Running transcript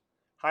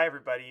Hi,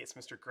 everybody. It's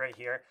Mr. Gray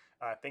here.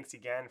 Thanks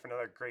again for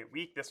another great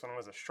week. This one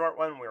was a short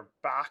one. We're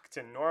back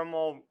to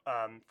normal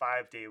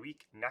 5 day a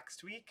week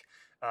next week,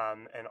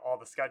 and all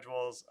the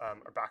schedules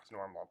are back to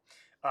normal.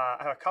 I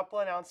have a couple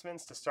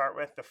announcements to start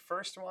with. The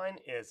first one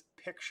is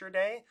Picture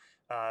Day.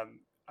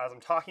 As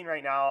I'm talking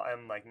right now,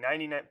 I'm like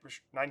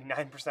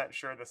 99%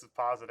 sure this is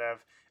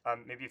positive.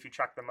 Maybe if you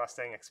check the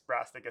Mustang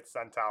Express that gets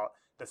sent out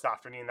this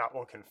afternoon, that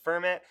will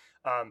confirm it.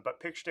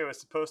 But Picture Day was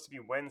supposed to be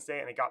Wednesday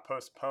and it got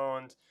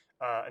postponed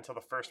until the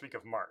first week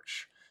of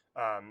March.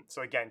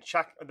 So again,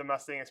 check the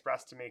Mustang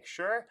Express to make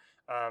sure.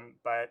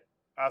 But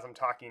as I'm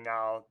talking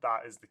now,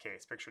 that is the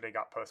case. Picture Day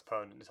got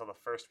postponed until the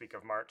first week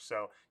of March,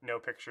 so no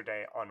Picture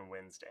Day on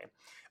Wednesday.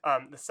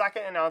 The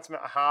second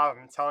announcement I have,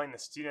 I'm telling the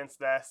students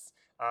this,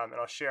 and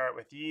I'll share it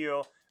with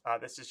you.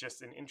 This is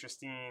just an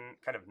interesting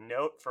kind of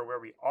note for where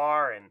we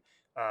are and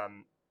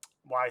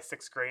why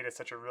sixth grade is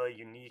such a really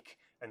unique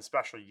and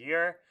special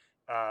year.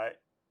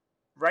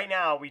 Right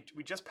now, we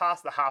just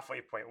passed the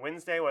halfway point.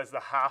 Wednesday was the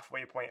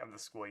halfway point of the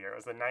school year. It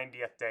was the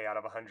 90th day out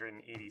of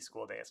 180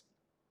 school days.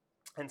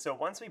 And so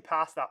once we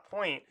pass that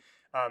point,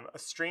 a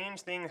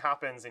strange thing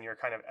happens in your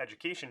kind of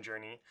education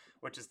journey,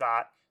 which is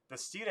that the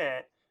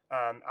student,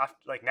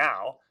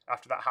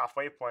 after that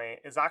halfway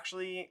point, is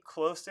actually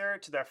closer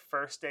to their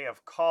first day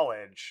of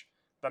college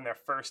than their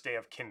first day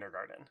of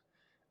kindergarten,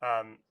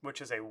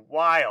 which is a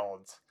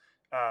wild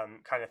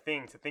kind of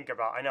thing to think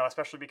about. I know,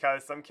 especially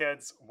because some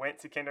kids went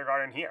to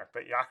kindergarten here,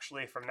 but you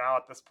actually, from now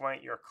at this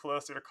point, you're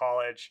closer to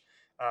college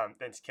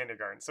than to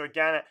kindergarten. So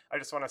again, I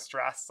just want to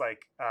stress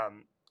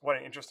what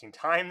an interesting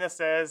time this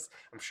is.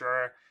 I'm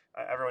sure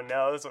everyone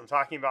knows what I'm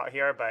talking about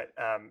here, but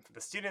for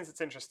the students, it's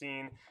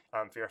interesting.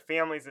 For your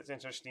families, it's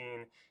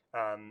interesting.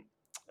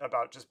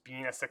 About just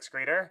being a sixth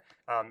grader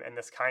and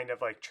this kind of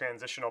like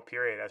transitional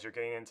period as you're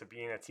getting into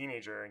being a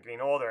teenager and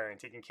getting older and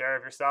taking care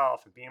of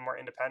yourself and being more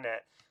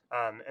independent.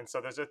 And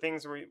so those are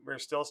things we're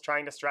still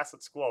trying to stress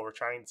at school.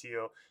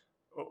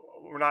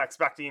 We're not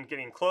expecting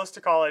getting close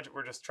to college.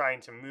 We're just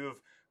trying to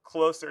move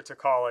closer to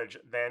college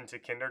than to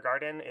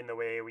kindergarten in the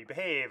way we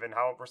behave and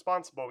how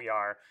responsible we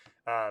are.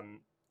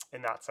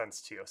 In that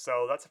sense too.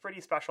 So that's a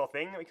pretty special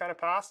thing that we kind of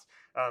passed.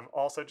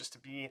 Also, just to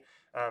be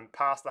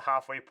past the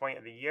halfway point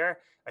of the year,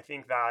 I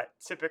think that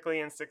typically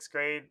in sixth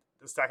grade,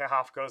 the second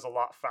half goes a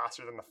lot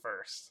faster than the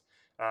first.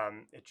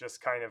 It just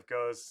kind of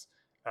goes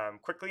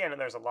quickly. I know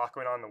there's a lot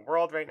going on in the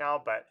world right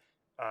now, but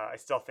I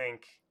still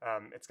think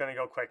it's going to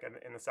go quick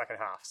in the second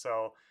half.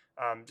 So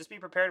just be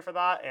prepared for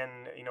that.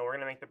 And, we're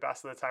going to make the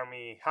best of the time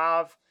we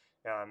have,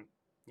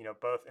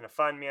 both in a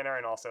fun manner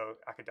and also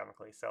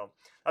academically. So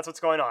that's what's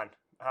going on.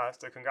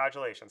 So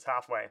congratulations,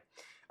 halfway.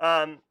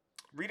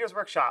 Reader's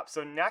Workshop.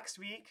 So next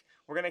week,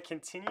 we're going to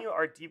continue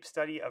our deep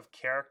study of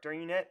character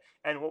unit.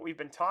 And what we've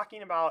been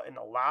talking about in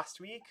the last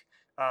week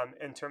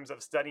in terms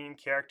of studying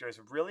characters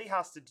really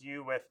has to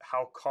do with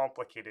how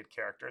complicated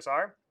characters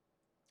are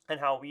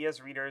and how we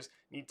as readers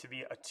need to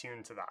be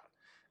attuned to that.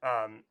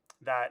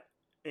 That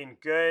in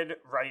good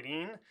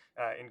writing,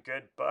 in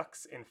good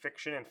books, in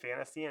fiction and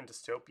fantasy and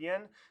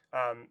dystopian,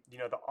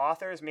 the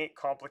authors make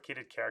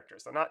complicated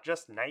characters. They're not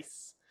just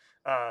nice.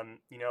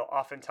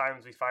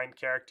 Oftentimes we find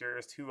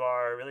characters who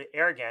are really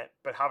arrogant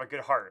but have a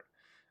good heart.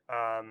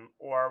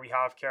 Or we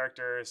have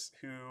characters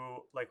who,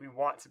 like, we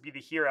want to be the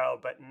hero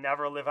but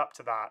never live up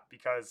to that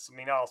because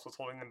something else was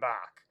holding them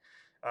back,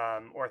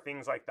 or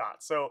things like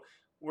that. So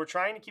we're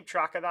trying to keep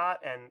track of that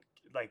and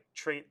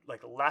trait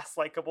less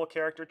likable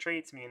character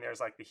traits, meaning there's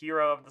like the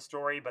hero of the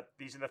story, but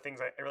these are the things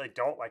I really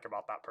don't like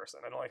about that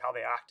person. I don't like how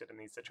they acted in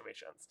these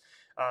situations.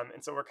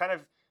 And so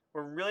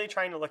we're really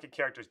trying to look at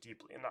characters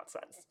deeply in that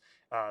sense,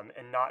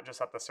 and not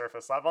just at the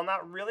surface level. And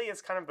that really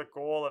is kind of the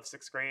goal of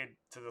sixth grade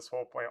to this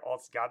whole point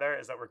altogether,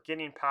 is that we're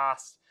getting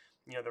past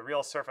the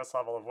real surface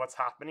level of what's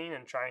happening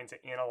and trying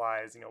to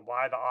analyze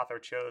why the author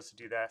chose to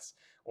do this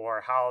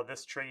or how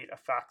this trait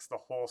affects the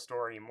whole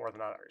story more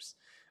than others.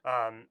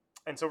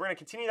 And so we're going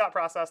to continue that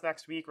process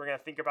next week. We're going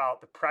to think about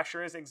the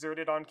pressures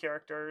exerted on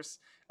characters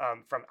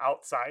from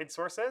outside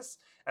sources.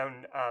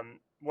 And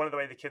one of the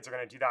way the kids are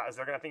going to do that is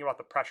they're going to think about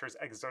the pressures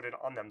exerted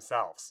on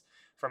themselves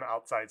from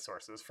outside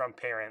sources, from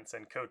parents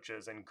and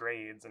coaches and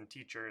grades and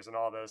teachers and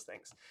all those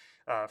things,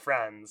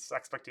 friends,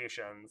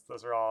 expectations.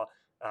 Those are all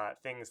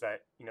things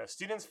that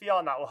students feel,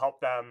 and that will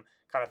help them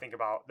kind of think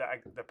about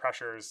the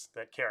pressures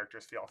that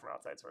characters feel from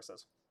outside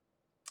sources.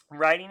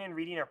 Writing and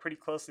reading are pretty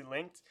closely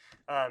linked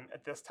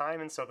at this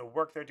time, and so the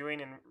work they're doing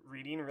in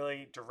reading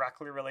really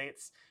directly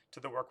relates to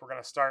the work we're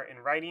going to start in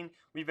writing.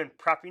 We've been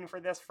prepping for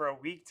this for a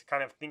week to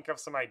kind of think of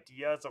some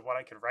ideas of what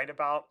I could write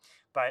about,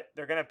 but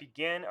they're going to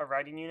begin a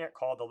writing unit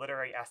called the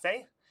literary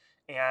essay.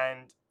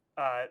 And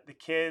the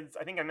kids,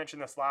 I think I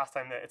mentioned this last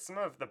time, that it's some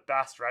of the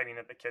best writing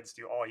that the kids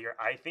do all year.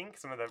 I think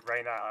some of the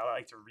writing that I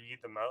like to read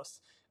the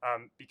most,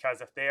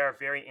 because if they are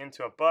very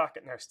into a book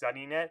and they're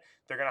studying it,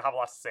 they're going to have a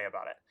lot to say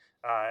about it.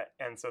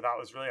 And so that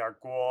was really our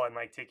goal, and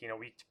taking a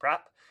week to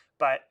prep.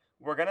 But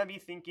we're going to be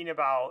thinking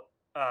about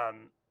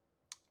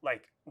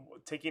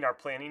taking our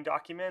planning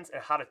documents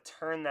and how to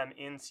turn them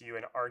into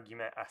an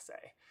argument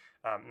essay.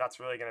 That's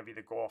really going to be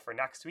the goal for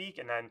next week.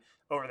 And then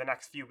over the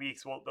next few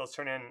weeks, those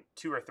turn in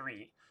 2 or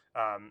 3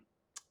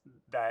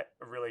 that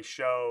really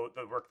show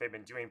the work they've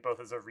been doing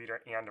both as a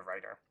reader and a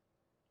writer.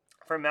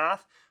 For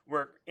math,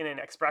 we're in an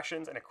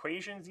expressions and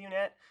equations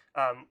unit.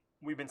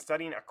 We've been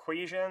studying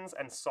equations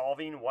and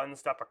solving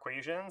one-step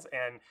equations.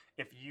 And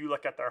if you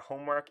look at their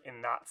homework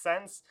in that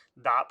sense,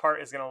 that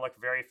part is going to look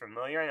very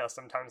familiar. I know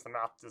sometimes the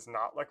math does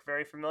not look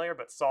very familiar,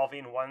 but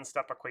solving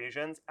one-step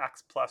equations,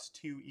 x plus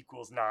 2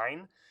 equals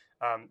 9,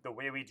 the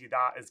way we do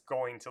that is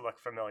going to look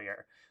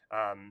familiar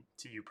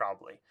to you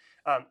probably.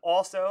 We're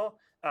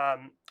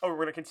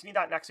going to continue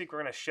that next week.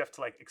 We're going to shift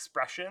to like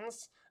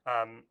expressions,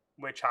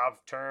 which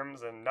have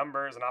terms and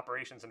numbers and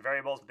operations and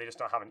variables, but they just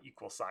don't have an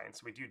equal sign.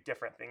 So we do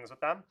different things with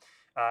them.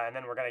 And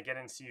then we're going to get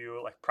into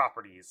like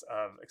properties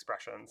of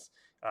expressions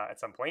at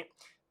some point.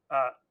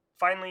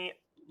 Finally,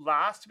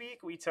 last week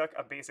we took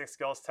a basic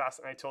skills test,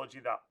 and I told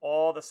you that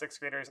all the 6th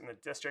graders in the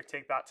district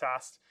take that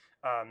test.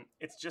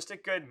 It's just a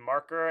good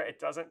marker. It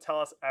doesn't tell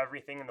us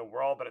everything in the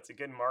world, but it's a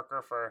good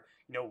marker for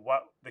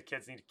what the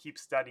kids need to keep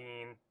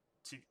studying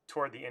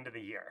toward the end of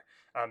the year,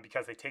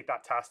 because they take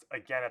that test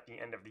again at the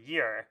end of the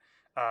year.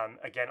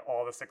 Again,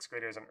 all the 6th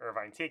graders in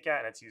Irvine take it,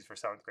 and it's used for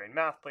 7th grade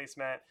math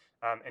placement,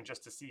 and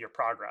just to see your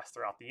progress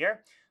throughout the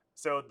year.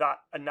 So that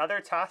another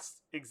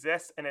test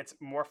exists, and it's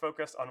more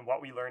focused on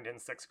what we learned in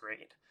 6th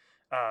grade.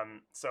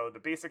 So the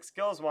basic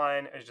skills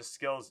one is just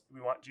skills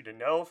we want you to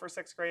know for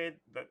 6th grade.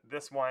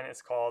 This one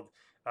is called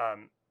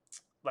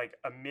like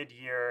a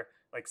mid-year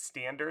like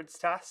standards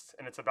test,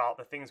 and it's about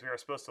the things we are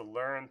supposed to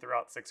learn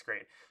throughout 6th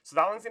grade. So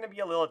that one's going to be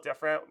a little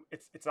different.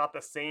 It's not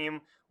the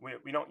same.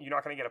 You're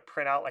not going to get a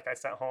printout like I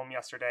sent home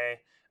yesterday,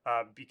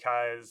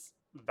 because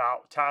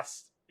that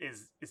test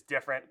is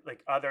different.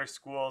 Like other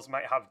schools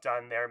might have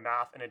done their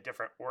math in a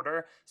different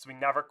order, so we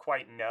never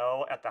quite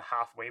know at the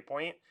halfway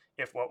point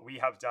if what we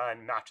have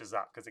done matches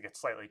up, because it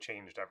gets slightly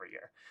changed every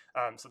year.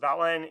 So that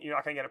one you're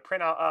not going to get a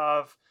printout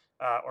of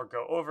or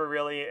go over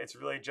really. It's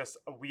really just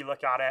we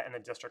look at it and the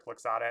district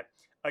looks at it.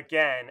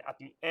 Again, at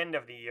the end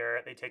of the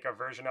year, they take a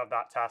version of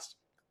that test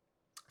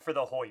for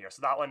the whole year.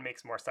 So that one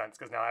makes more sense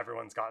because now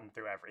everyone's gotten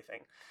through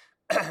everything.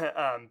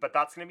 But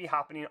that's going to be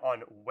happening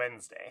on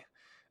Wednesday.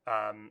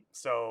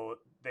 So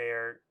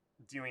they're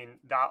doing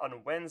that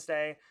on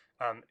Wednesday.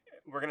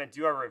 We're going to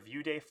do a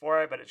review day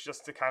for it, but it's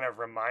just to kind of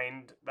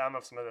remind them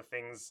of some of the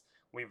things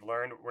we've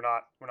learned. We're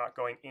not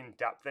going in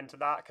depth into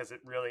that because it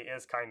really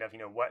is kind of,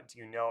 what do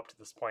you know up to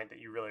this point that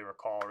you really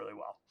recall really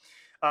well.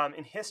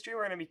 In history,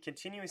 we're going to be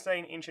continuing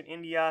studying ancient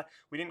India.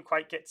 We didn't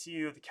quite get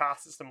to the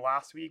caste system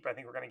last week, but I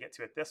think we're going to get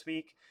to it this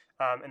week.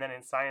 And then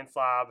in science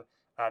lab,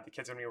 the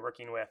kids are going to be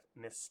working with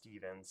Miss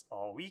Stevens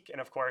all week.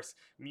 And of course,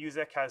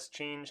 music has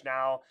changed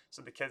now.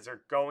 So the kids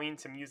are going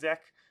to music.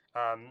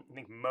 I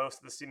think most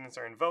of the students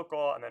are in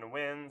vocal, and then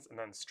winds, and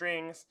then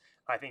strings.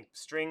 I think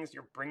strings,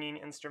 you're bringing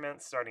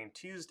instruments starting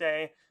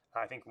Tuesday.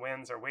 I think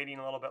winds are waiting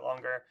a little bit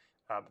longer,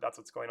 but that's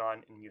what's going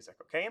on in music,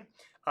 okay?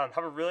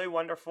 Have a really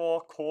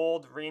wonderful,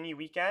 cold, rainy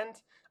weekend.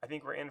 I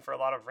think we're in for a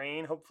lot of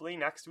rain, hopefully,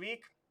 next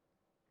week.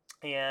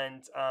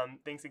 And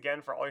thanks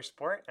again for all your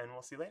support, and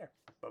we'll see you later.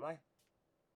 Bye-bye.